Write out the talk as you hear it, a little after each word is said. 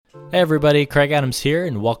Hey everybody, Craig Adams here,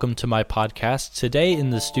 and welcome to my podcast. Today in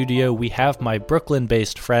the studio we have my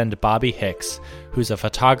Brooklyn-based friend Bobby Hicks, who's a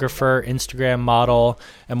photographer, Instagram model,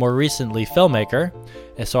 and more recently filmmaker.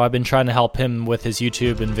 And so I've been trying to help him with his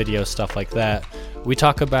YouTube and video stuff like that. We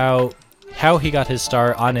talk about how he got his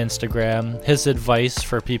start on Instagram, his advice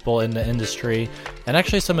for people in the industry, and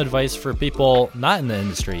actually some advice for people not in the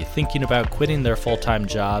industry, thinking about quitting their full-time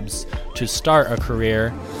jobs to start a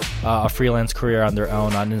career, a freelance career on their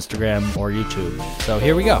own on Instagram or YouTube. So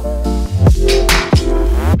here we go.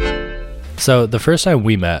 So the first time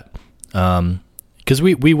we met, because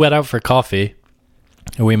we went out for coffee,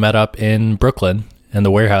 and we met up in Brooklyn in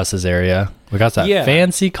the warehouses area. We got that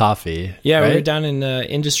fancy coffee. Yeah, right? We were down in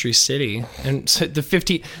Industry City, and so the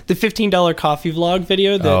 $15 coffee vlog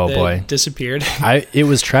video that disappeared. It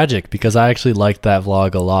was tragic because I actually liked that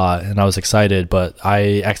vlog a lot, and I was excited, but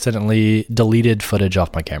I accidentally deleted footage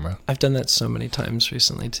off my camera. I've done that so many times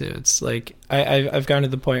recently too. It's like I've gotten to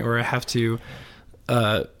the point where I have to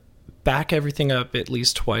back everything up at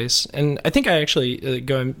least twice, and I think I actually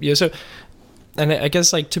go and so. And I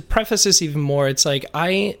guess, like, to preface this even more, it's like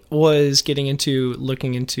I was looking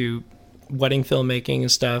into wedding filmmaking and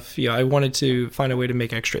stuff. You know, I wanted to find a way to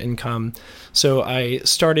make extra income. So I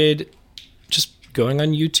started just going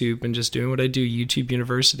on YouTube and just doing what I do, YouTube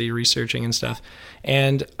University, researching and stuff.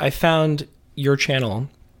 And I found your channel,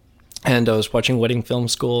 and I was watching Wedding Film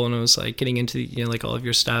School, and I was like getting into, you know, like all of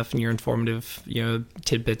your stuff and your informative, you know,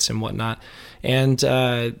 tidbits and whatnot. And,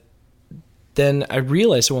 then I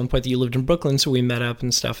realized at one point that you lived in Brooklyn, so we met up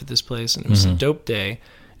and stuff at this place, and it was a dope day.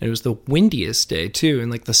 And it was the windiest day, too, in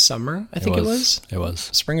like the summer, I think it was. It was.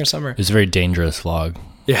 Spring or summer. It was a very dangerous vlog.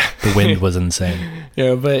 Yeah. The wind was insane.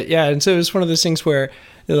 And so it was one of those things where,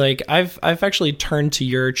 like, I've actually turned to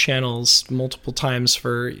your channels multiple times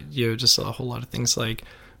for, you know, just a whole lot of things, like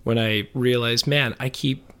when I realized, man, I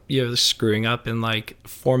keep, you know, screwing up and like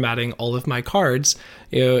formatting all of my cards,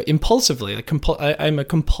 you know, impulsively. Like I'm a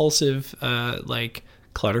compulsive, like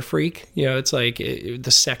clutter freak. You know, it's like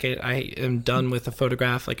the second I am done with a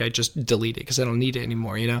photograph, like I just delete it because I don't need it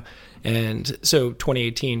anymore. You know, and so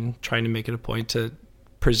 2018, trying to make it a point to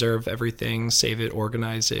preserve everything, save it,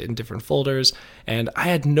 organize it in different folders. And I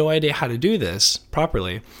had no idea how to do this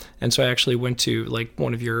properly, and so I actually went to like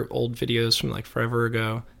one of your old videos from like forever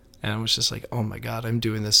ago. And I was just like, oh my God, I'm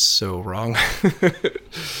doing this so wrong.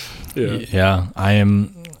 Yeah, I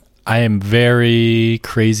am very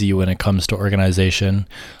crazy when it comes to organization.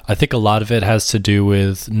 I think a lot of it has to do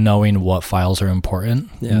with knowing what files are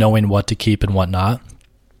important, knowing what to keep and what not.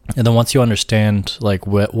 And then once you understand like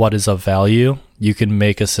what is of value, you can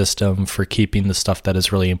make a system for keeping the stuff that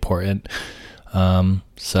is really important.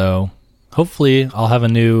 So hopefully I'll have a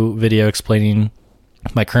new video explaining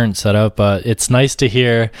my current setup, but it's nice to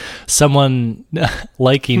hear someone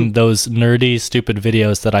liking those nerdy, stupid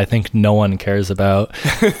videos that I think no one cares about.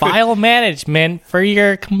 File management for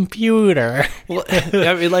your computer. Well,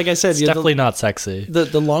 I mean, like I said, it's definitely not sexy.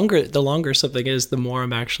 The longer something is, the more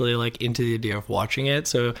I'm actually like into the idea of watching it.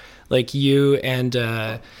 So like you and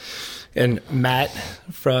Matt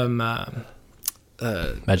from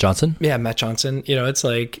Matt Johnson? Yeah, Matt Johnson. You know, it's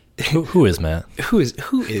like who is Matt? Who is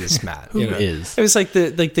Matt? Who is? It was like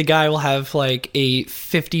the guy will have like a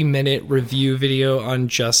 50-minute review video on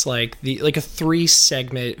just like a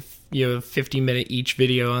 3-segment, you know, 50-minute each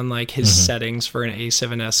video on like his settings for an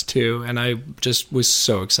A7S II, and I just was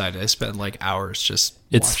so excited. I spent like hours just.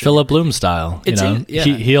 It's Philip Bloom style, you know. Yeah.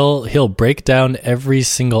 He'll break down every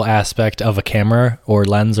single aspect of a camera or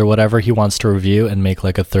lens or whatever he wants to review and make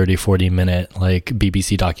like a 30-40 minute like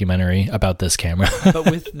BBC documentary about this camera.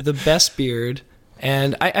 But with the best beard.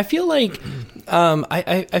 And I feel like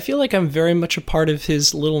I feel like I'm very much a part of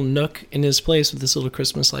his little nook in his place with his little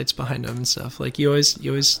Christmas lights behind him and stuff. Like you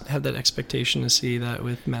always have that expectation to see that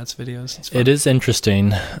with Matt's videos. It's fun. It is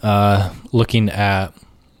interesting looking at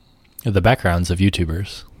the backgrounds of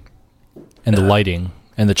YouTubers and the lighting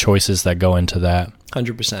and the choices that go into that.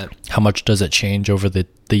 100%. How much does it change over the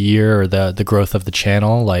year or the growth of the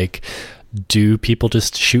channel? Like, do people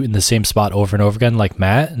just shoot in the same spot over and over again like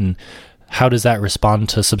Matt? And how does that respond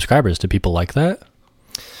to subscribers? Do people like that?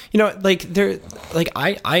 You know, like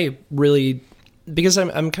I really, because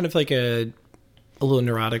I'm kind of like a little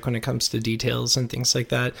neurotic when it comes to details and things like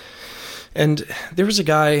that. And there was a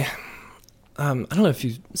guy, I don't know if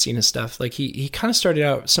you've seen his stuff. Like he kind of started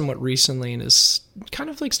out somewhat recently in his kind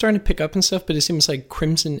of like starting to pick up and stuff, but it seems like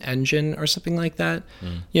Crimson Engine or something like that.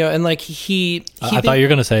 You know, and like he I thought you were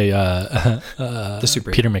gonna say the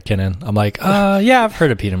super Peter McKinnon. I'm like, yeah, I've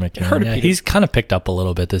heard of Peter McKinnon. Yeah, he's kind of picked up a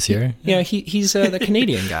little bit this year. Yeah, he's the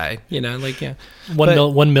Canadian guy. You know, like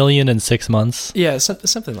 1 million in 6 months. Yeah,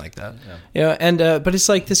 something like that. Yeah, and but it's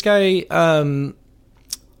like this guy.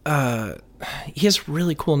 He has a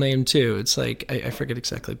really cool name too. It's like I forget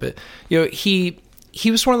exactly, but you know, he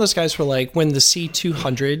was one of those guys where like when the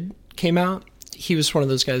C200 came out, he was one of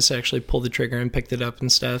those guys that actually pulled the trigger and picked it up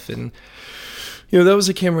and stuff. And you know, that was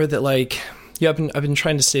a camera that like I've been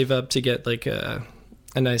trying to save up to get like a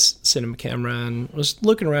nice cinema camera, and was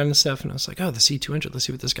looking around and stuff, and I was like, oh, the C200, let's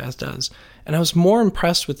see what this guy does. And I was more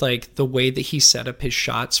impressed with like the way that he set up his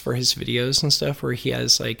shots for his videos and stuff, where he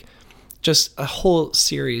has like just a whole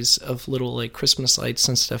series of little like Christmas lights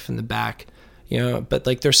and stuff in the back, you know, but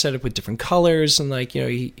like they're set up with different colors, and like, you know,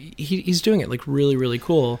 he's doing it like really, really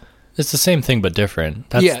cool. It's the same thing but different.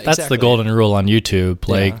 That's exactly. the golden rule on YouTube.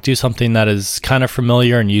 Like, do something that is kind of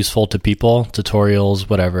familiar and useful to people, tutorials,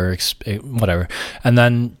 whatever, and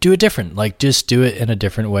then do it different. Like, just do it in a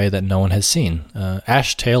different way that no one has seen.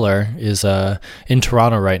 Ash Taylor is in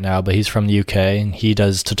Toronto right now, but he's from the UK, and he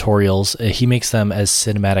does tutorials. He makes them as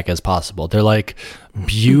cinematic as possible. They're like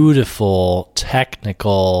beautiful,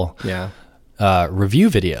 technical review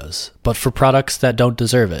videos, but for products that don't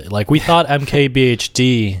deserve it. Like, we thought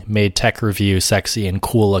MKBHD made tech review sexy and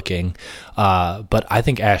cool looking, but I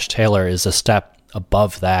think Ash Taylor is a step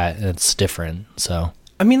above that, and it's different. So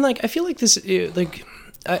I mean, like, I feel like this, like,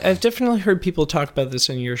 I've definitely heard people talk about this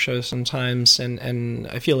in your show sometimes, and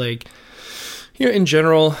I feel like, you know, in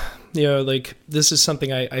general, you know, like, this is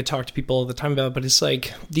something I talk to people all the time about, but it's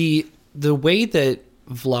like the way that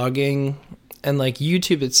vlogging and like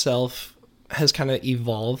YouTube itself has kind of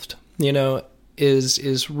evolved, you know,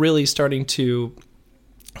 is really starting to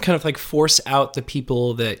kind of like force out the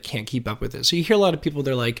people that can't keep up with it. So you hear a lot of people,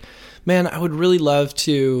 they're like, man, I would really love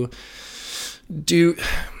to do,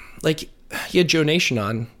 like, he had Joe Nation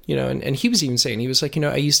on, you know, and he was even saying, he was like, you know,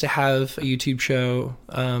 I used to have a YouTube show,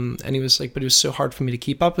 and he was like, but it was so hard for me to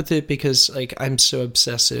keep up with it because like I'm so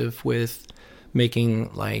obsessive with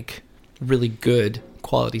making like really good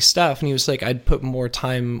quality stuff. And he was like, I'd put more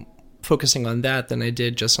time focusing on that than I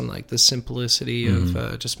did just on like the simplicity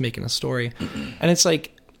of just making a story. And it's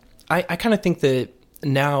like, I kind of think that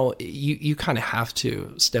now you kind of have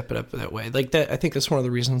to step it up that way. Like that, I think that's one of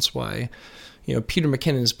the reasons why, you know, Peter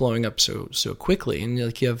McKinnon is blowing up so quickly, and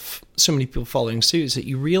like you have so many people following suit, is that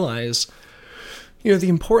you realize, you know, the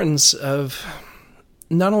importance of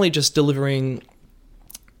not only just delivering,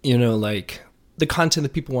 you know, like the content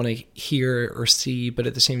that people want to hear or see, but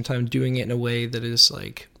at the same time doing it in a way that is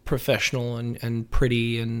like professional and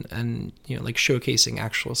pretty and you know, like showcasing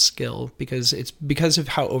actual skill, because it's because of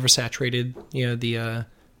how oversaturated, you know, the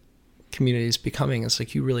community is becoming. It's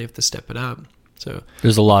like you really have to step it up. So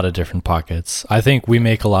there's a lot of different pockets. I think we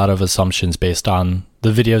make a lot of assumptions based on the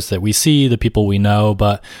videos that we see, the people we know,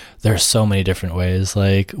 but there's so many different ways.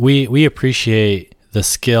 Like we appreciate the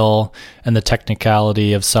skill and the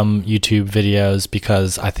technicality of some YouTube videos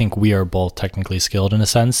because I think we are both technically skilled in a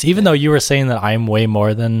sense. Even though you were saying that I'm way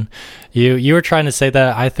more than you, you were trying to say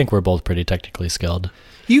that I think we're both pretty technically skilled.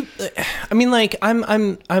 I mean, like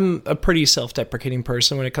I'm a pretty self-deprecating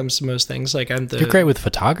person when it comes to most things. Like you're great with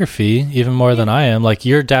photography, even more than I am. Like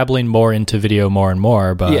you're dabbling more into video more and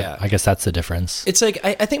more, but yeah. I guess that's the difference. It's like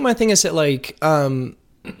I think my thing is that like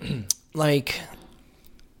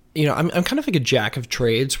you know, I'm kind of like a jack of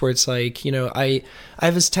trades, where it's like, you know, I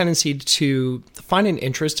have this tendency to find an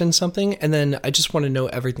interest in something, and then I just want to know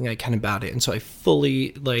everything I can about it. And so I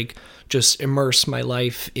fully like just immerse my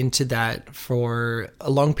life into that for a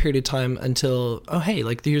long period of time until, oh, hey,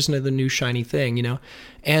 like here's another new shiny thing, you know?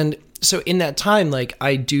 And so in that time, like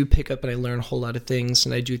I do pick up and I learn a whole lot of things,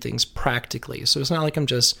 and I do things practically. So it's not like I'm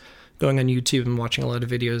just going on YouTube and watching a lot of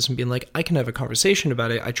videos and being like, I can have a conversation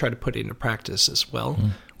about it. I try to put it into practice as well.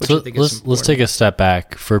 Which so I think is let's take a step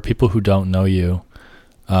back for people who don't know you.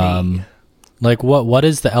 Like what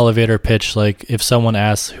is the elevator pitch? Like if someone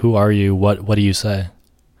asks, who are you? What do you say?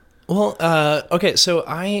 Well, okay. So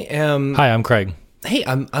I am. Hi, I'm Craig. Hey,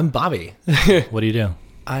 I'm Bobby. What do you do?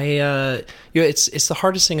 You know, it's the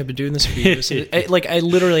hardest thing I've been doing this for years. I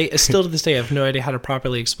literally, still to this day, I have no idea how to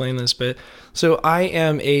properly explain this. But so I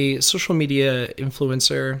am a social media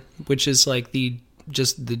influencer, which is like the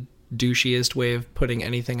douchiest way of putting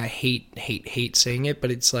anything. I hate saying it, but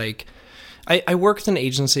it's like I work with an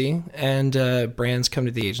agency, and brands come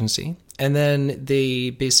to the agency, And then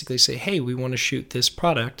they basically say, hey, we want to shoot this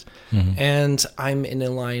product. And I'm in a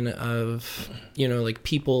line of, like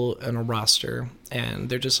people on a roster. And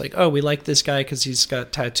they're just like, oh, we like this guy because he's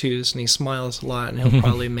got tattoos and he smiles a lot and he'll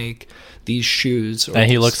probably make these shoes.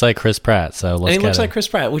 And he looks like Chris Pratt. So he looks like Chris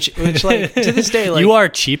Pratt, which like to this day, like you are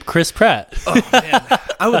cheap Chris Pratt. Oh man,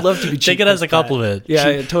 I would love to be cheap. Take it as a compliment. Yeah,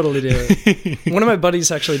 I totally do. One of my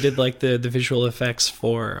buddies actually did like the visual effects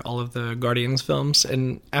for all of the Guardians films,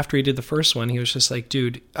 and after he did the first one, he was just like,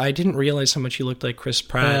 dude, I didn't realize how much you looked like Chris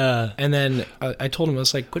Pratt. And then I told him, I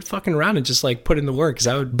was like, quit fucking around and just like put in the work, because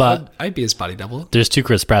I'd be his body double. There's two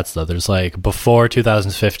Chris Pratts though. There's like before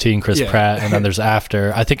 2015 Chris Pratt, and then there's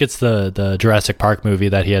after. I think it's the Jurassic Park movie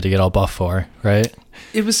that he had to get all buff for, right?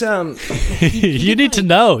 It was you need to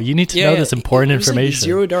know. You need to know this important information. Like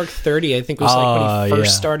Zero Dark 30, I think, was like when he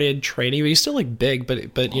first started training. But he's still like big, but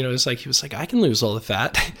it's like he was like, I can lose all the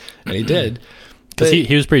fat, and he did. Because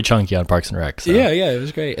he was pretty chunky on Parks and Rec. So. Yeah, it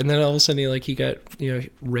was great. And then all of a sudden he got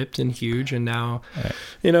ripped and huge, and now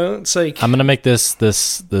it's like, I'm gonna make this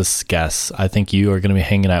guess. I think you are gonna be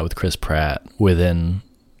hanging out with Chris Pratt within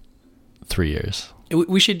 3 years.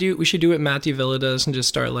 We should do what Matthew Villa does and just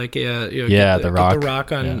start like The Rock. Get The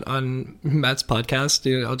Rock on Matt's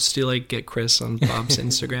podcast. I'll just do like get Chris on Bob's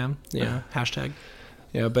Instagram. Hashtag.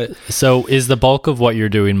 Yeah, but so is the bulk of what you're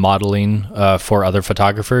doing modeling for other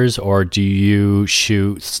photographers, or do you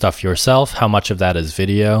shoot stuff yourself? How much of that is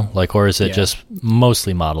video, or is it just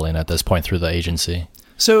mostly modeling at this point through the agency?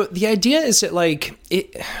 So the idea is that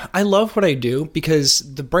I love what I do because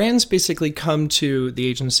the brands basically come to the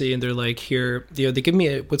agency and they're like, here, they give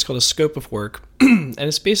me what's called a scope of work, and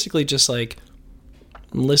it's basically just like,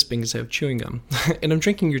 I'm lisping because I have chewing gum and I'm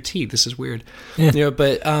drinking your tea. This is weird,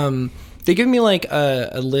 but they give me like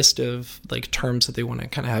a list of like terms that they want to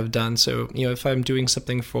kind of have done. So, if I'm doing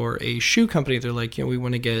something for a shoe company, they're like, we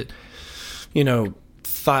want to get,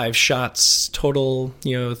 5 shots total,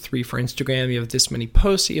 3 for Instagram. You have this many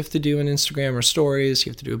posts that you have to do on Instagram or stories.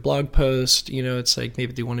 You have to do a blog post. It's like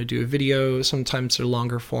maybe they want to do a video. Sometimes they're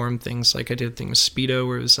longer form things. Like I did a thing with Speedo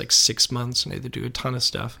where it was like 6 months and I had to do a ton of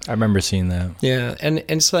stuff. I remember seeing that. Yeah. And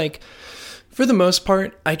it's like, for the most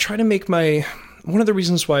part, I try to make one of the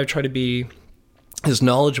reasons why I try to be as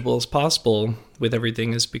knowledgeable as possible with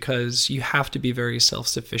everything is because you have to be very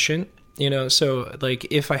self-sufficient, so like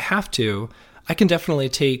if I have to, I can definitely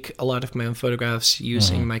take a lot of my own photographs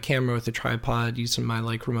using my camera with a tripod, using my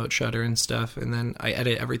like remote shutter and stuff, and then I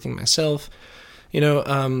edit everything myself,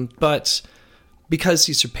 but because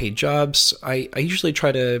these are paid jobs, I usually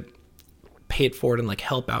try to pay it forward and like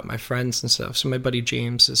help out my friends and stuff. So my buddy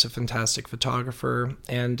James is a fantastic photographer,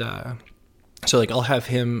 and so like I'll have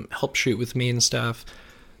him help shoot with me and stuff.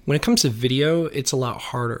 When it comes to video, it's a lot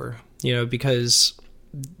harder, because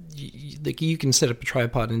you can set up a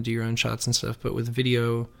tripod and do your own shots and stuff, but with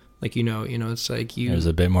video, like it's like there's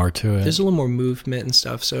a bit more to it. There's a little more movement and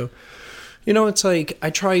stuff. So, it's like I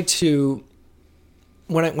try to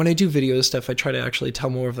when I do video stuff, I try to actually tell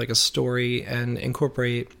more of like a story and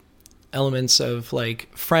incorporate elements of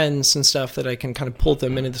like friends and stuff that I can kind of pull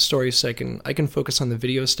them into the story, so I can focus on the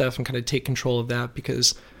video stuff and kind of take control of that,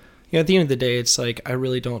 because at the end of the day, it's like I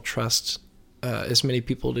really don't trust as many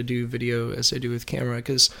people to do video as I do with camera,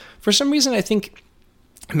 because for some reason I think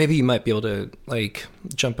maybe you might be able to like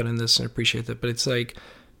jump in this and appreciate that, but it's like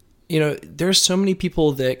there's so many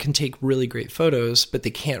people that can take really great photos, but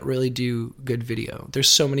they can't really do good video. There's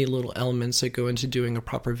so many little elements that go into doing a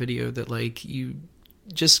proper video that like you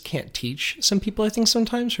just can't teach some people, I think,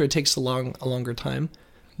 sometimes, or it takes a longer time.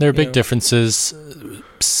 There are big differences,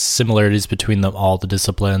 similarities between all the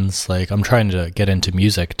disciplines. Like I'm trying to get into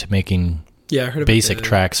music, to making I heard basic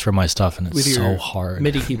tracks for my stuff, and it's so hard.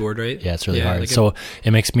 MIDI keyboard, right? Yeah, it's really hard. Like so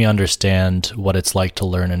it makes me understand what it's like to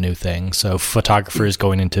learn a new thing. So photographers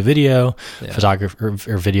going into video, photographer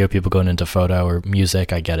or video people going into photo or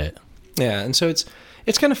music, I get it. Yeah, and so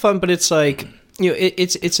it's kind of fun, but it's like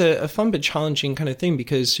it's a fun but challenging kind of thing,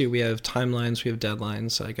 because we have timelines, we have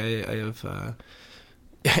deadlines. Like I have,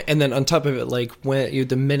 and then on top of it, like when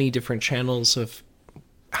the many different channels of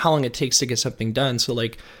how long it takes to get something done. So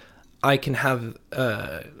like I can have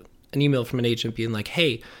an email from an agent being like,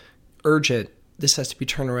 "Hey, urgent, this has to be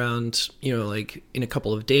turned around, like in a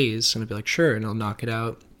couple of days," and I'd be like, "Sure," and I'll knock it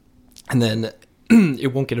out, and then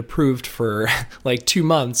it won't get approved for like 2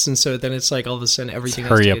 months, and so then it's like all of a sudden everything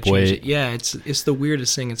has to get changed. Yeah, it's the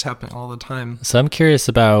weirdest thing. It's happening all the time. So I'm curious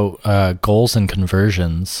about goals and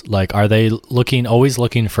conversions. Like, are they always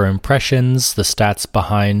looking for impressions, the stats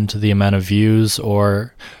behind the amount of views,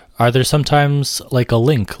 or are there sometimes like a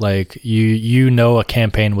link, like a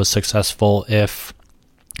campaign was successful if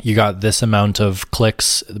you got this amount of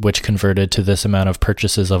clicks, which converted to this amount of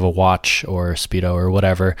purchases of a watch or Speedo or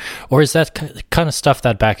whatever? Or is that kind of stuff,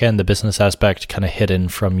 that back end, the business aspect, kind of hidden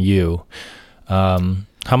from you?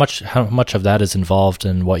 How much of that is involved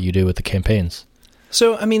in what you do with the campaigns?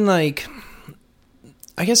 So, I mean, like,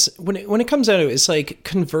 I guess when it comes out of it, it's like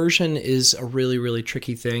conversion is a really, really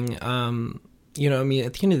tricky thing. You know, I mean,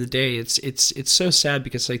 at the end of the day, it's so sad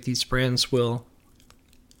because like these brands will,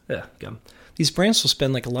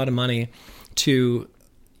 spend like a lot of money to,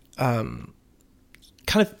 kind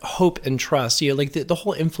of hope and trust. You know, like the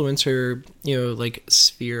whole influencer, you know, like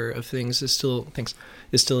sphere of things is still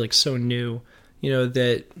like so new. You know,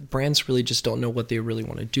 that brands really just don't know what they really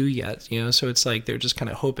want to do yet, you know, so it's like they're just kind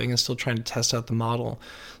of hoping and still trying to test out the model.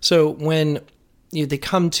 So when they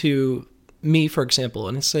come to me, for example,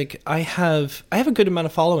 and it's like I have a good amount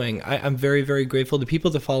of following. I'm very, very grateful. The people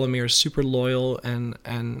that follow me are super loyal and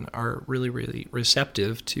are really, really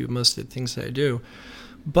receptive to most of the things that I do.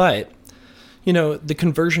 But, you know, the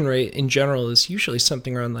conversion rate in general is usually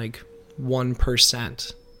something around like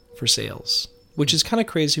 1% for sales, which is kind of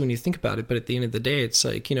crazy when you think about it. But at the end of the day, it's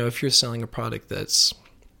like, you know, if you're selling a product that's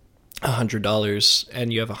 $100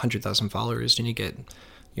 and you have 100,000 followers and you get,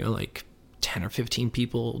 you know, like 10 or 15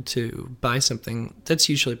 people to buy something, that's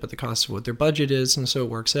usually about the cost of what their budget is. And so it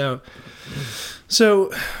works out.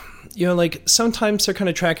 So, you know, like sometimes they're kind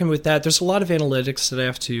of tracking with that. There's a lot of analytics that I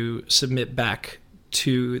have to submit back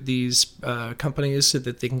to these companies so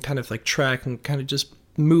that they can kind of like track and kind of just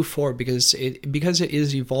move forward, because it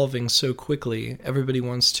is evolving so quickly. Everybody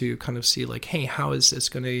wants to kind of see like, hey, how is this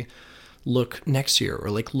going to look next year, or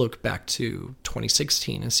like look back to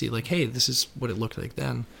 2016 and see like, hey, this is what it looked like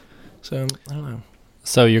then. So I don't know.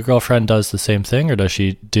 So your girlfriend does the same thing, or does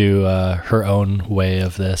she do her own way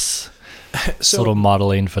of this little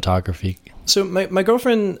modeling photography? So my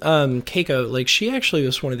girlfriend, Keiko, like she actually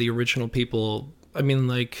was one of the original people. I mean,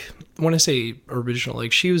 like, when I say original,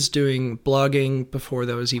 like she was doing blogging before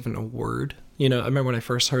that was even a word. You know, I remember when I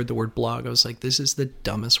first heard the word blog, I was like, this is the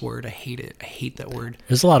dumbest word. I hate it. I hate that word.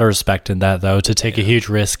 There's a lot of respect in that, though, to take a huge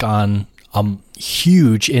risk on a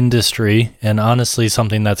huge industry, and honestly,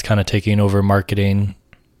 something that's kind of taking over marketing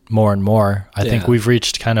more and more. I think we've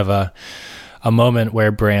reached kind of a moment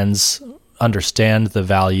where brands understand the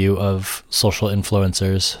value of social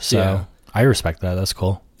influencers. So I respect that. That's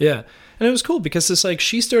cool. Yeah. And it was cool because it's like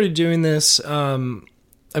she started doing this.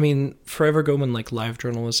 I mean, forever ago when like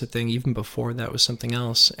LiveJournal was a thing, even before that was something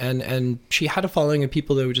else. And she had a following of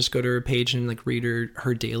people that would just go to her page and like read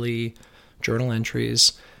her daily journal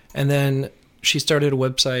entries. And then she started a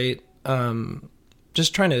website,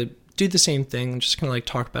 just trying to do the same thing, just kind of like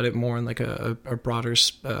talk about it more in like a broader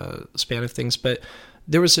span of things. But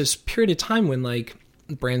there was this period of time when like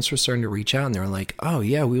brands were starting to reach out and they were like, oh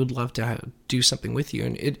yeah, we would love to do something with you.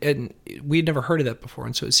 And we had never heard of that before.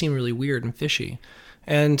 And so it seemed really weird and fishy.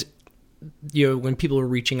 And, you know, when people were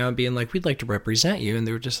reaching out being like, we'd like to represent you. And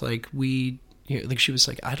they were just like, like she was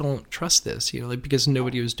like, I don't trust this, you know, like because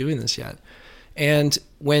nobody was doing this yet. And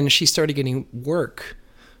when she started getting work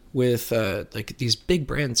with like these big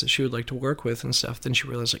brands that she would like to work with and stuff, then she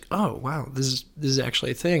realized like, oh wow, this is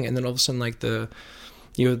actually a thing. And then all of a sudden like the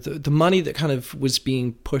money that kind of was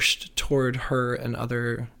being pushed toward her and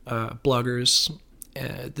other bloggers.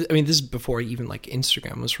 I mean, this is before even like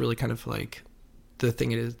Instagram was really kind of like the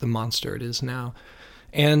thing it is, the monster it is now.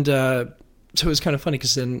 And so it was kind of funny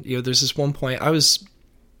because then, you know, there's this one point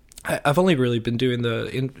I've only really been doing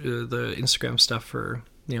the Instagram stuff for,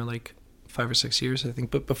 you know, like 5 or 6 years, I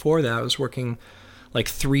think. But before that, I was working like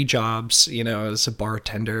 3 jobs, you know, as a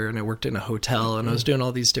bartender, and I worked in a hotel, and I was doing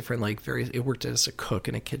all these different, like, I worked as a cook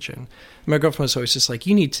in a kitchen. And my girlfriend was always just like,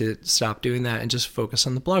 you need to stop doing that and just focus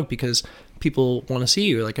on the blog because people want to see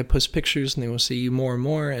you. Like, I post pictures and they will see you more and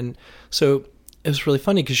more. And so it was really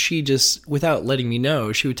funny because she just, without letting me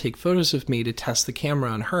know, she would take photos of me to test the camera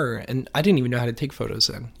on her. And I didn't even know how to take photos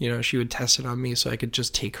then. You know, she would test it on me so I could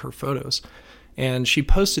just take her photos. And she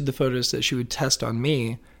posted the photos that she would test on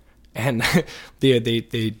me. And they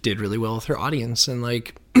did really well with her audience, and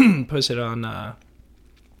like posted on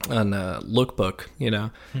Lookbook, you know.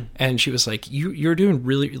 And she was like, you're doing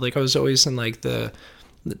really, like, I was always in like the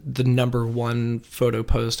number 1 photo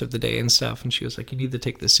post of the day and stuff. And she was like, you need to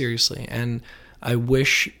take this seriously. And I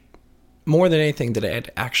wish more than anything that I had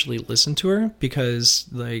actually listened to her, because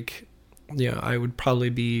like, you know, I would probably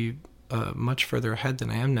be much further ahead than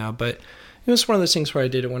I am now. But it was one of those things where I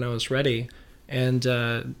did it when I was ready. And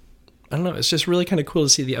I don't know, it's just really kind of cool to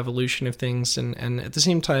see the evolution of things, and at the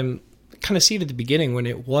same time kind of see it at the beginning when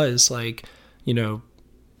it was like, you know,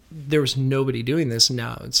 there was nobody doing this, and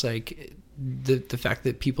now it's like the fact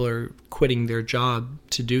that people are quitting their job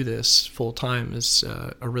to do this full time is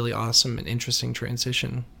a really awesome and interesting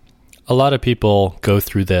transition. A lot of people go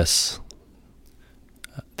through this.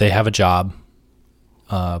 They have a job,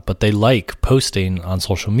 but they like posting on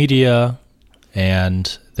social media,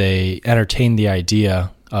 and they entertain the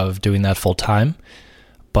idea of doing that full time,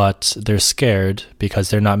 but they're scared because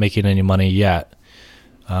they're not making any money yet.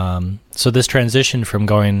 So this transition from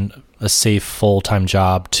going a safe full-time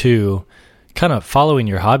job to kind of following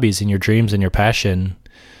your hobbies and your dreams and your passion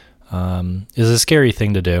is a scary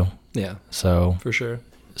thing to do. Yeah, so for sure.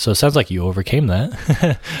 So it sounds like you overcame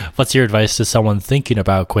that. What's your advice to someone thinking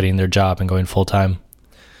about quitting their job and going full-time?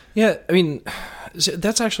 Yeah, I mean,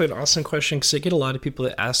 that's actually an awesome question, because I get a lot of people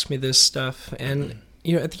that ask me this stuff, and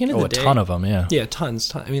at the end of the day, a ton of them, yeah,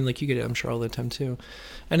 tons. I mean, like, you get it, I'm sure, all the time too,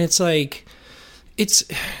 and it's like, it's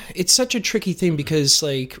such a tricky thing, because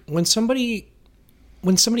like when somebody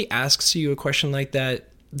asks you a question like that,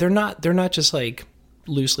 they're not just like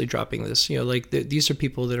loosely dropping this, like these are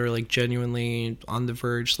people that are like genuinely on the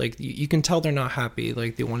verge. Like you can tell they're not happy,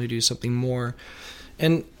 like they want to do something more.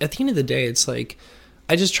 And at the end of the day, it's like,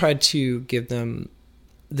 I just tried to give them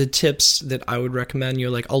the tips that I would recommend.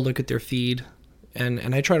 Like, I'll look at their feed,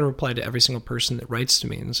 and I try to reply to every single person that writes to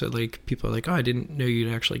me. And so like people are like, oh, I didn't know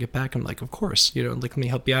you'd actually get back. I'm like, of course, like, let me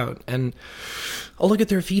help you out. And I'll look at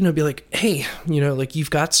their feed and I'll be like, hey, like, you've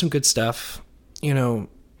got some good stuff.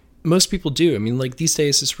 Most people do. I mean, like, these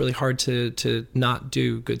days it's really hard to not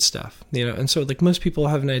do good stuff, and so like most people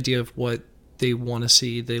have an idea of what they want to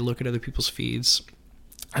see. They look at other people's feeds,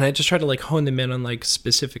 and I just try to like hone them in on like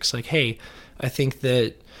specifics, like, hey, I think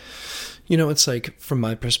that, it's like, from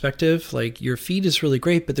my perspective, like, your feed is really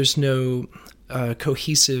great, but there's no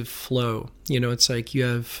cohesive flow. It's like you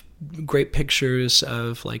have great pictures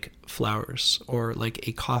of like flowers or like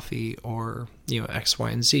a coffee or, X, Y,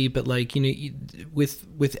 and Z. But like,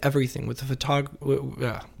 with everything, with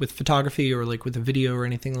photography or like with a video or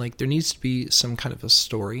anything, like, there needs to be some kind of a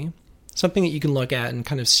story, something that you can look at and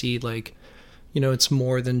kind of see, like, it's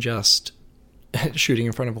more than just shooting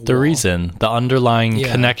in front of a wall. The underlying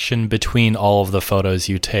connection between all of the photos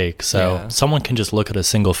you take. So someone can just look at a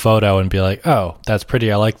single photo and be like, oh, that's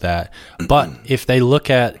pretty, I like that. But if they look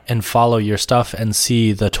at and follow your stuff and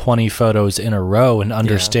see the 20 photos in a row and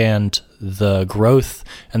understand the growth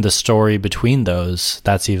and the story between those,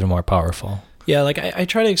 that's even more powerful. Yeah, like I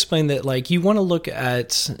try to explain that, like, you want to look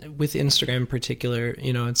at, with Instagram in particular,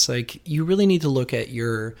 it's like you really need to look at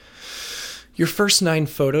your first 9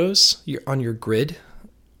 photos on your grid,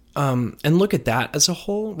 and look at that as a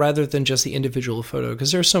whole rather than just the individual photo.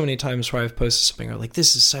 Because there are so many times where I've posted something where, like,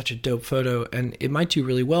 this is such a dope photo, and it might do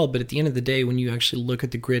really well, but at the end of the day, when you actually look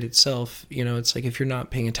at the grid itself, it's like, if you're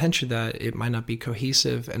not paying attention to that, it might not be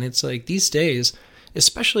cohesive. And it's like, these days,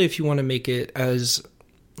 especially if you want to make it as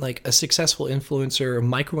like a successful influencer or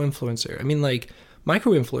micro-influencer, I mean, like,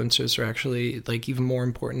 micro-influencers are actually like even more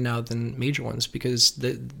important now than major ones, because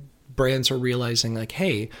the brands are realizing, like,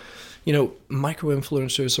 hey,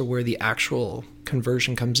 micro-influencers are where the actual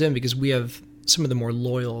conversion comes in, because we have some of the more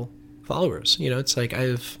loyal followers. It's like,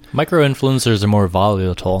 micro-influencers are more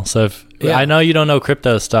volatile. So I know you don't know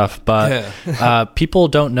crypto stuff, but people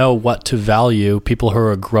don't know what to value people who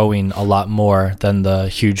are growing a lot more than the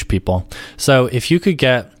huge people. So if you could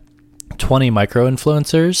get 20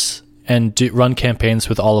 micro-influencers and run campaigns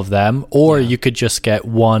with all of them, or you could just get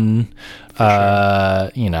one,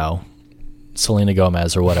 Selena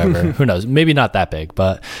Gomez or whatever, who knows, maybe not that big,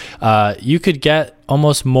 but you could get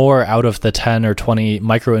almost more out of the 10 or 20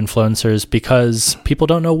 micro influencers, because people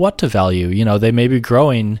don't know what to value. They may be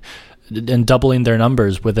growing and doubling their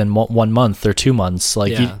numbers within 1 month or 2 months.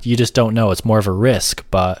 Like, you just don't know. It's more of a risk,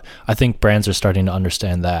 but I think brands are starting to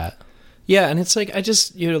understand that. Yeah, and it's like, I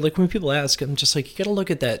just, like, when people ask, I'm just like, you got to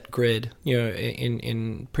look at that grid,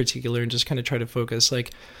 in particular, and just kind of try to focus.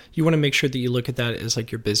 Like, you want to make sure that you look at that as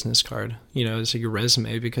like your business card, as like your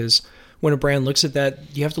resume, because when a brand looks at that,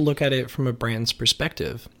 you have to look at it from a brand's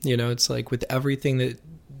perspective. It's like, with everything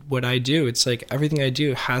what I do, it's like everything I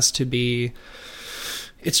do has to be,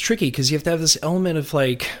 it's tricky, because you have to have this element of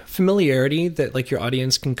like familiarity that like your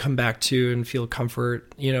audience can come back to and feel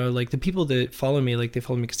comfort. Like, the people that follow me, like, they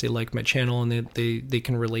follow me because they like my channel and they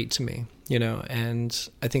can relate to me, and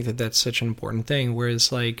I think that that's such an important thing.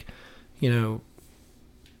 Whereas, like,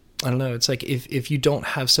 I don't know, it's like, if you don't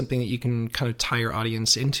have something that you can kind of tie your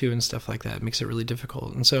audience into and stuff like that, it makes it really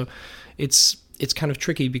difficult. And so it's kind of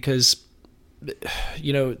tricky, because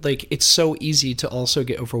like, it's so easy to also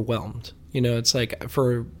get overwhelmed. It's like,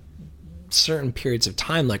 for certain periods of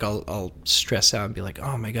time, like, I'll stress out and be like,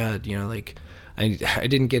 oh my God, like, I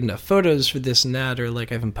didn't get enough photos for this and that, or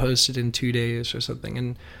like I haven't posted in 2 days or something.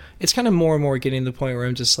 And it's kind of more and more getting to the point where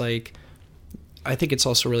I'm just like, I think it's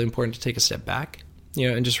also really important to take a step back,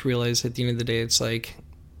 and just realize at the end of the day, it's like,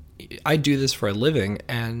 I do this for a living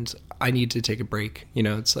and I need to take a break.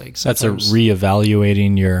 It's like, that's a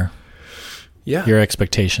reevaluating your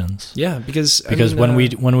expectations. Yeah. Because when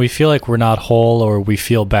we feel like we're not whole or we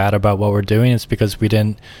feel bad about what we're doing, it's because we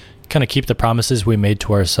didn't kind of keep the promises we made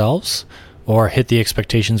to ourselves or hit the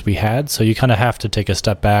expectations we had. So you kind of have to take a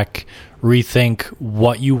step back, rethink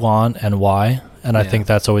what you want and why. And I think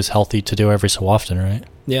that's always healthy to do every so often, right?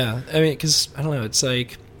 Yeah. I mean, because I don't know, it's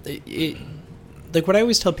like, like what I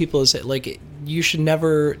always tell people is that like, you should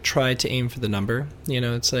never try to aim for the number.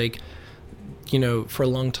 It's like, for a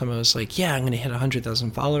long time I was like, yeah, I'm going to hit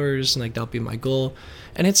 100,000 followers and like, that'll be my goal.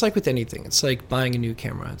 And it's like with anything, it's like buying a new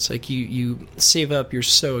camera. It's like you save up, you're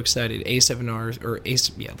so excited. A7R or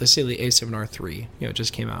let's say the A7R III, it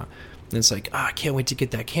just came out. And it's like, I can't wait to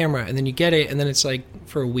get that camera. And then you get it, and then it's like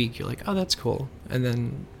for a week, you're like, oh, that's cool. And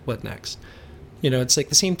then what next? It's like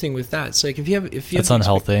the same thing with that. It's like if you have it's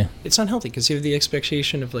unhealthy. It's unhealthy because you have the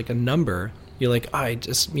expectation of like a number. You're like, I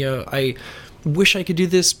just I wish I could do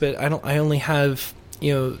this, but I only have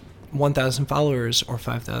 1,000 followers or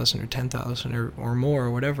 5,000 or 10,000 or more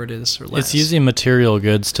or whatever it is or less. It's using material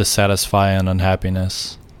goods to satisfy an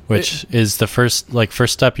unhappiness, which is the first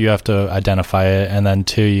step. You have to identify it, and then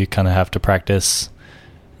 2, you kind of have to practice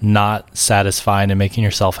not satisfying and making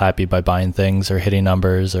yourself happy by buying things or hitting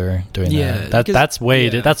numbers or doing that.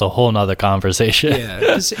 That's a whole nother conversation. Yeah,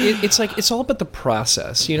 because it's like it's all about the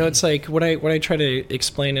process. It's like what I try to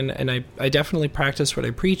explain, and I definitely practice what I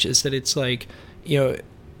preach, is that it's like,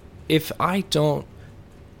 if I don't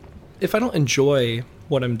enjoy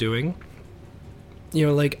what I'm doing,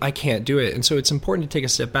 like I can't do it. And so it's important to take a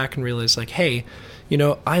step back and realize like, hey,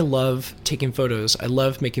 I love taking photos. I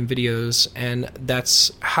love making videos. And that's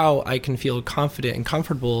how I can feel confident and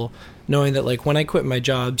comfortable knowing that like when I quit my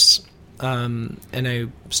jobs and I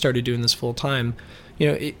started doing this full time,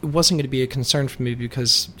 it wasn't going to be a concern for me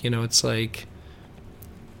because, it's like,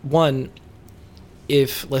 one,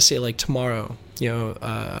 if let's say like tomorrow,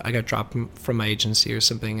 I got dropped from my agency or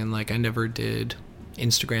something and like I never did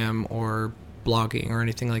Instagram or blogging or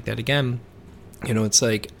anything like that again, it's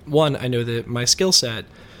like, one, I know that my skill set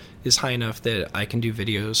is high enough that I can do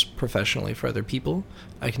videos professionally for other people.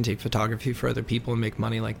 I can take photography for other people and make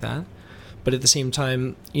money like that. But at the same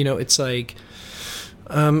time, it's like,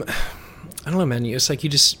 I don't know, man. It's like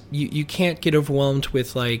you can't get overwhelmed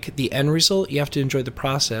with like the end result. You have to enjoy the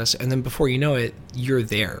process, and then before you know it, you're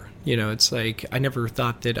there. It's like I never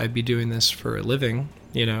thought that I'd be doing this for a living.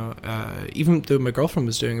 Even though my girlfriend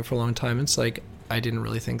was doing it for a long time, it's like I didn't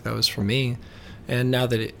really think that was for me. And now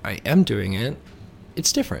that I am doing it,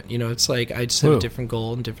 it's different. It's like I just have a different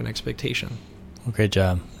goal and different expectation. Well, great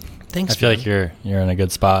job. Thanks. I feel like you're in a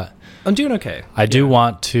good spot. I'm doing okay. I do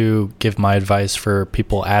want to give my advice for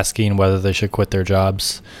people asking whether they should quit their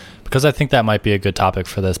jobs, because I think that might be a good topic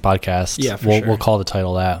for this podcast. Yeah, for sure. We'll call the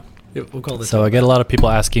title that. Yeah, we'll call it. So I get a lot of people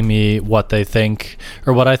asking me what they think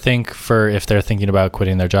or what I think for if they're thinking about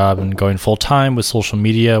quitting their job and going full time with social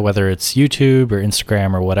media, whether it's YouTube or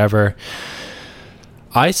Instagram or whatever.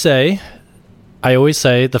 I always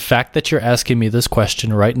say the fact that you're asking me this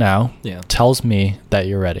question right now tells me that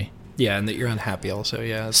you're ready. Yeah, and that you're unhappy also,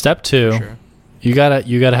 yeah. Step 2, sure. you gotta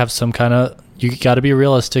have some kind of, you gotta be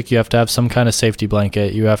realistic. You have to have some kind of safety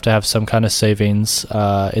blanket. You have to have some kind of savings.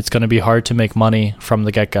 It's going to be hard to make money from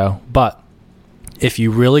the get-go. But if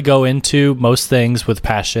you really go into most things with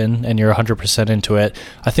passion and you're 100% into it,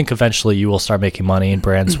 I think eventually you will start making money and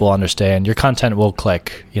brands will understand. Your content will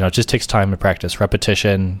click. It just takes time to practice,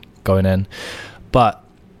 repetition, going in. But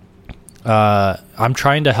I'm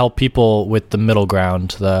trying to help people with the middle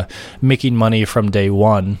ground, the making money from day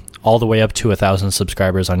one all the way up to 1,000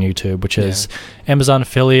 subscribers on YouTube, which is Amazon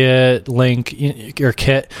affiliate link, your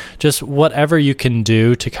kit, just whatever you can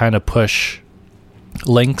do to kind of push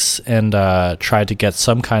links and try to get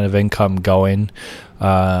some kind of income going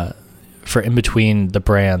for in between the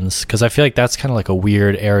brands, because I feel like that's kind of like a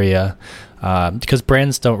weird area. Because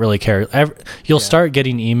brands don't really care. You'll start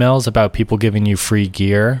getting emails about people giving you free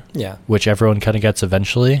gear, which everyone kind of gets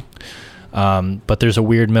eventually. But there's a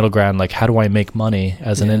weird middle ground, like how do I make money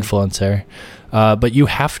as an influencer? But you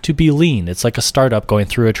have to be lean. It's like a startup going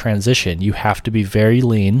through a transition. You have to be very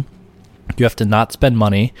lean. You have to not spend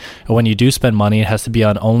money. And when you do spend money, it has to be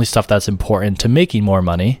on only stuff that's important to making more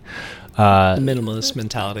money. Minimalist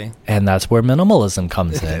mentality. And that's where minimalism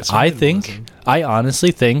comes in. I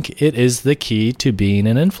honestly think it is the key to being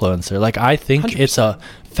an influencer. Like, I think 100%. It's a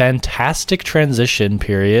fantastic transition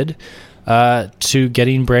period to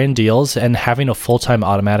getting brand deals and having a full-time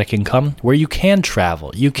automatic income where you can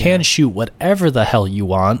travel, you can shoot whatever the hell you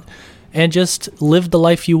want, and just live the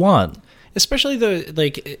life you want. Especially with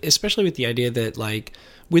the idea that like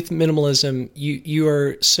with minimalism,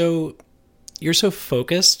 you're so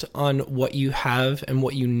focused on what you have and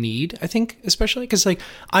what you need. I think especially because like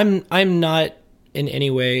I'm not in any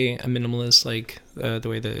way a minimalist like the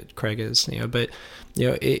way that Craig is, but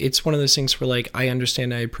it's one of those things where like I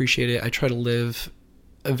understand, I appreciate it. I try to live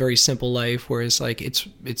a very simple life, whereas like it's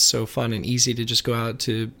so fun and easy to just go out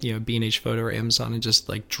to B&H Photo or Amazon and just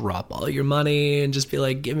like drop all your money and just be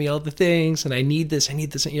like, give me all the things and I need this,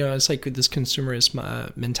 it's like this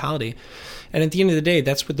consumerist mentality. And at the end of the day,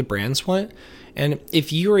 that's what the brands want. And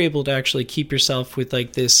if you are able to actually keep yourself with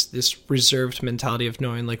like this reserved mentality of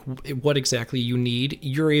knowing like what exactly you need,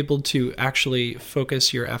 you're able to actually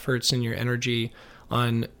focus your efforts and your energy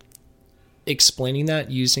on explaining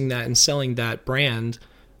that, using that, and selling that brand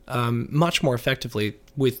much more effectively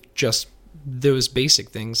with just those basic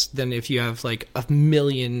things than if you have like a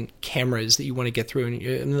million cameras that you want to get through.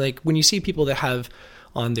 And like when you see people that have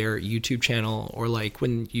on their YouTube channel, or like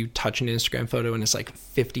when you touch an Instagram photo and it's like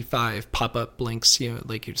 55 pop-up blinks,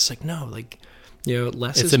 like you're just like, no, like, less is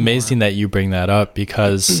more. It's amazing that you bring that up,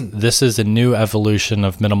 because this is a new evolution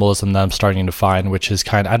of minimalism that I'm starting to find, which is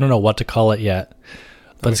I don't know what to call it yet,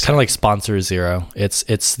 but it's kind of like sponsor zero.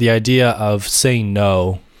 It's the idea of saying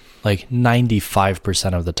no like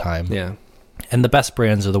 95% of the time. Yeah. And the best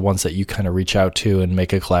brands are the ones that you kind of reach out to and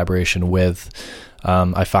make a collaboration with.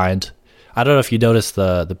 I find, I don't know if you noticed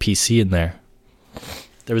the PC in there.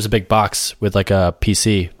 There was a big box with like a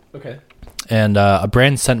PC. Okay. And a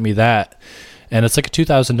brand sent me that, and it's like a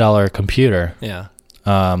 $2,000 computer. Yeah.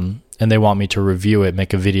 And they want me to review it,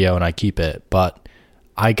 make a video, and I keep it. But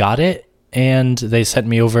I got it, and they sent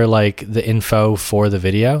me over like the info for the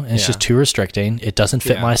video, and it's just too restricting. It doesn't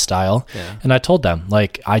fit my style. Yeah. And I told them,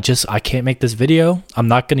 like, I can't make this video. I'm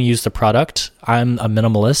not going to use the product. I'm a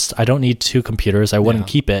minimalist. I don't need two computers. I wouldn't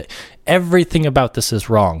keep it. Everything about this is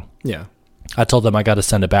wrong. Yeah. I told them I got to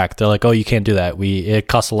send it back. They're like, oh, you can't do that. It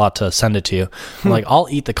costs a lot to send it to you. I'm like, I'll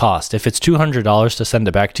eat the cost. If it's $200 to send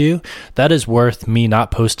it back to you, that is worth me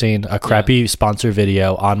not posting a crappy sponsor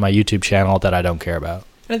video on my YouTube channel that I don't care about.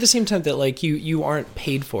 And at the same time that like you aren't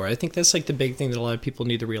paid for. I think that's like the big thing that a lot of people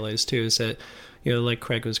need to realize too, is that, like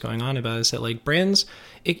Craig was going on about, is that like brands,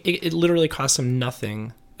 it literally costs them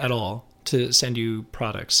nothing at all to send you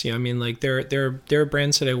products. I mean, like there are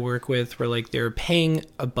brands that I work with where like they're paying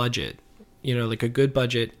a budget, like a good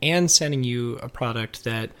budget, and sending you a product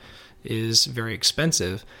that is very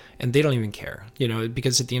expensive, and they don't even care,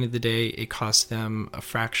 because at the end of the day, it costs them a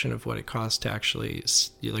fraction of what it costs to actually,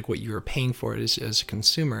 like what you were paying for it as a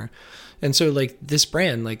consumer. And so like this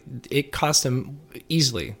brand, like it costs them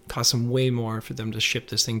way more for them to ship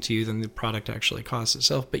this thing to you than the product actually costs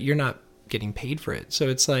itself, but you're not getting paid for it. So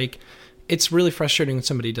it's like, it's really frustrating when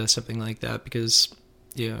somebody does something like that, because,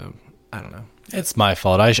 I don't know. It's my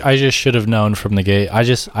fault. I just should have known from the gate.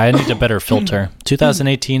 I need a better filter.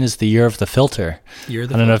 2018 is the year of the filter. I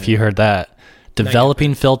don't know if you heard that.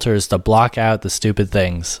 Developing filters to block out the stupid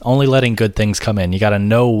things. Only letting good things come in. You got to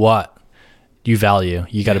know what you value.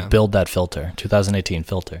 You got to build that filter. 2018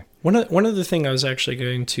 filter. One other thing I was actually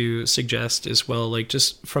going to suggest as well, like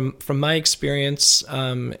just from my experience,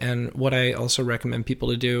 and what I also recommend people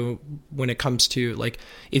to do when it comes to like,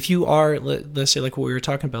 if you are, let's say like what we were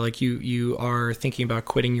talking about, like you are thinking about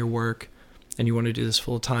quitting your work and you want to do this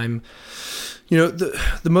full time,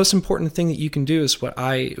 the most important thing that you can do is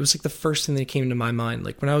it was like the first thing that came to my mind.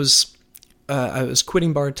 Like when I was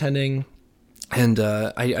quitting bartending, and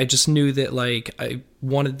I just knew that like I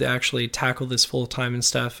wanted to actually tackle this full time and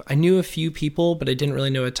stuff. I knew a few people, but I didn't really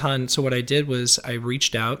know a ton. So what I did was I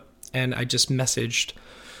reached out and I just messaged,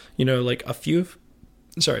 like a few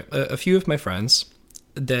of my friends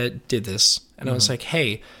that did this. And I was like,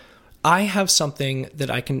 hey, I have something that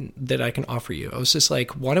I can offer you. I was just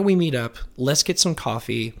like, why don't we meet up? Let's get some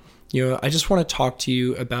coffee. I just want to talk to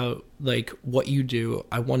you about like what you do.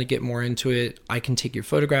 I want to get more into it. I can take your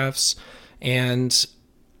photographs. And,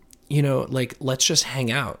 like, let's just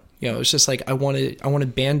hang out. It's just like, I want to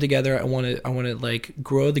band together. I want to like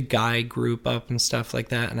grow the guy group up and stuff like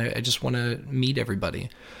that. And I just want to meet everybody.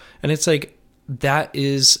 And it's like, that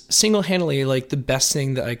is single-handedly like the best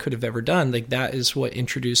thing that I could have ever done. Like that is what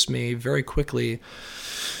introduced me very quickly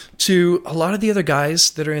to a lot of the other guys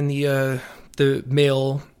that are in the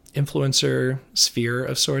male influencer sphere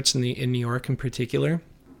of sorts in New York in particular.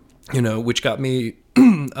 Which got me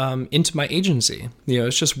into my agency.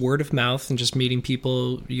 It's just word of mouth and just meeting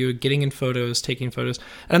people, getting in photos, taking photos.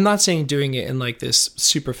 And I'm not saying doing it in like this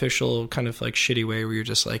superficial kind of like shitty way where you're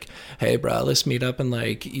just like, hey bro, let's meet up and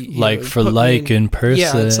like in person.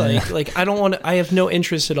 Yeah, it's like I don't want to, I have no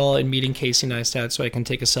interest at all in meeting Casey Neistat so I can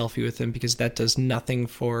take a selfie with him, because that does nothing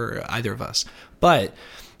for either of us. But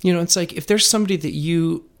it's like, if there's somebody that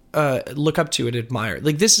you look up to and admire,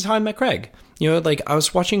 like this is how I met Craig. Like I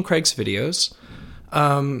was watching Craig's videos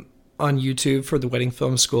on YouTube for the wedding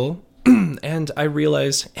film school, and I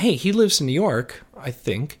realized, hey, he lives in New York, I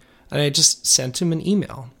think, and I just sent him an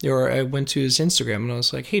email, or I went to his Instagram and I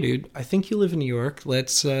was like, hey dude, I think you live in New York,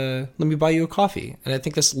 let me buy you a coffee. And I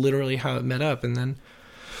think that's literally how it met up. And then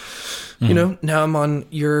now I'm on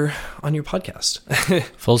your podcast.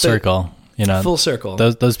 Full circle. Full circle.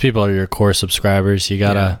 Those people are your core subscribers. You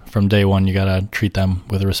gotta, from day one, you gotta treat them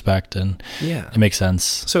with respect, and it makes sense.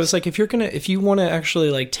 So it's like, if you want to actually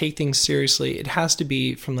like take things seriously, it has to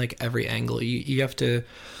be from like every angle. You have to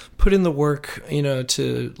put in the work,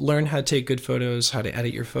 to learn how to take good photos, how to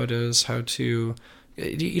edit your photos,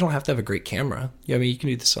 you don't have to have a great camera. I mean, you can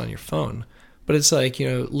do this on your phone. But it's like,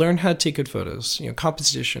 learn how to take good photos,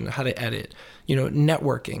 composition, how to edit,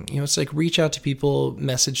 networking. It's like, reach out to people,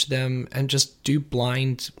 message them, and just do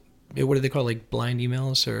blind, what do they call it? Like blind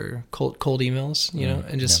emails or cold emails,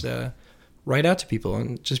 and just write out to people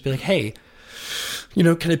and just be like, hey,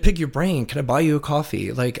 can I pick your brain? Can I buy you a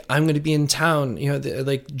coffee? Like, I'm going to be in town,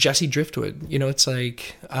 like Jesse Driftwood, it's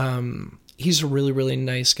like, he's a really, really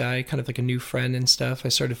nice guy, kind of like a new friend and stuff. I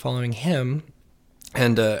started following him.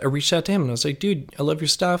 And I reached out to him and I was like, dude, I love your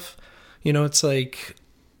stuff. It's like,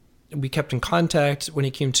 we kept in contact. When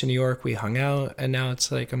he came to New York, we hung out. And now it's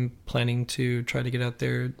like, I'm planning to try to get out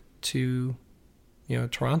there to,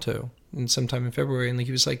 Toronto and sometime in February. And like,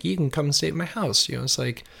 he was like, you can come and stay at my house. It's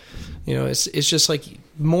like, it's just like,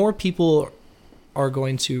 more people are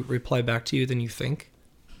going to reply back to you than you think.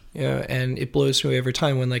 And it blows me every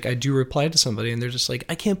time when like I do reply to somebody and they're just like,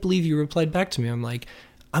 I can't believe you replied back to me. I'm like,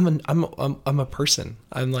 I'm a person.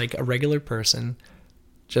 I'm like a regular person,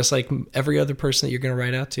 just like every other person that you're going to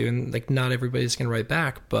write out to. And like, not everybody's going to write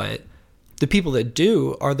back, but the people that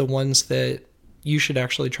do are the ones that you should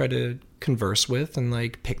actually try to converse with and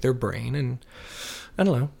like pick their brain and, I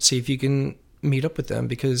don't know, see if you can meet up with them,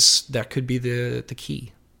 because that could be the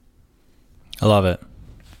key. I love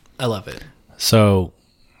it. So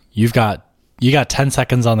you got 10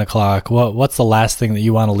 seconds on the clock. What's the last thing that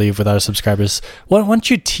you want to leave with our subscribers? Why don't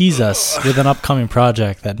you tease us with an upcoming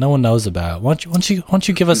project that no one knows about? Why don't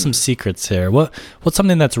you give us some secrets here? What's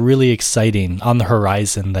something that's really exciting on the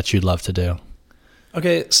horizon that you'd love to do?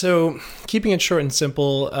 Okay, so keeping it short and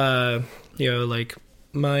simple, like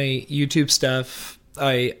my YouTube stuff,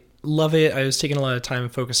 I love it. I was taking a lot of time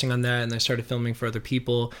focusing on that, and I started filming for other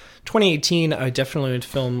people. 2018, I definitely would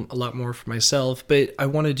film a lot more for myself, but I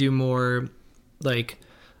want to do more like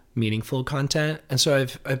meaningful content. And so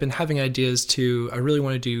I've been having ideas I really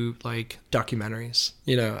want to do like documentaries.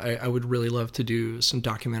 I would really love to do some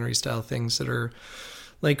documentary style things that are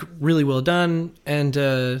like really well done. And,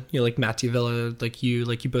 like Matt D'Avella, like you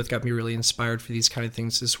both got me really inspired for these kind of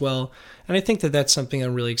things as well. And I think that that's something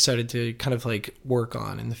I'm really excited to kind of like work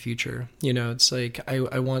on in the future. It's like,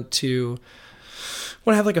 I want to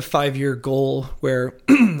have like a 5-year goal where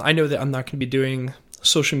I know that I'm not going to be doing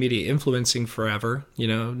social media influencing forever,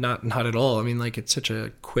 not at all. I mean, like, it's such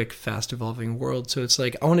a quick, fast evolving world. So it's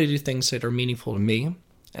like, I want to do things that are meaningful to me.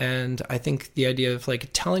 And I think the idea of like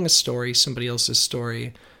telling a story, somebody else's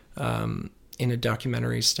story, in a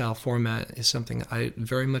documentary style format is something I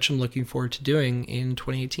very much am looking forward to doing in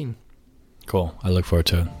 2018. Cool. I look forward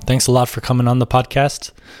to it. Thanks a lot for coming on the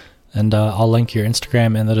podcast. And I'll link your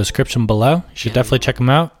Instagram in the description below. You should definitely check them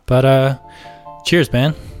out. But cheers,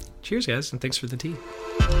 man. Cheers, guys, and thanks for the tea.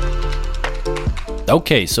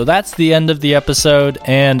 Okay, so that's the end of the episode,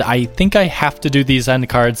 and I think I have to do these end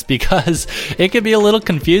cards because it could be a little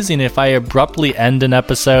confusing if I abruptly end an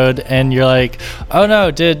episode and you're like, oh no,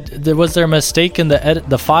 was there a mistake in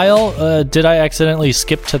the file? Did I accidentally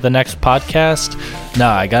skip to the next podcast? No,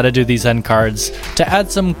 I gotta do these end cards to add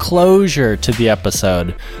some closure to the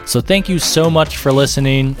episode. So thank you so much for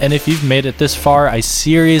listening, and if you've made it this far, I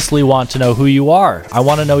seriously want to know who you are. I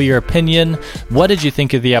want to know your opinion. What did you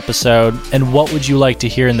think of the episode, and what would you like to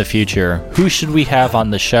hear in the future? Who should we have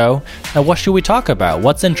on the show? And what should we talk about?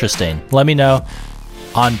 What's interesting? Let me know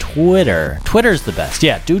on Twitter. Twitter's the best.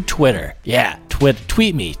 Yeah, do Twitter. Yeah,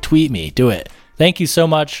 tweet me. Do it. Thank you so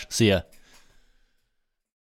much. See ya.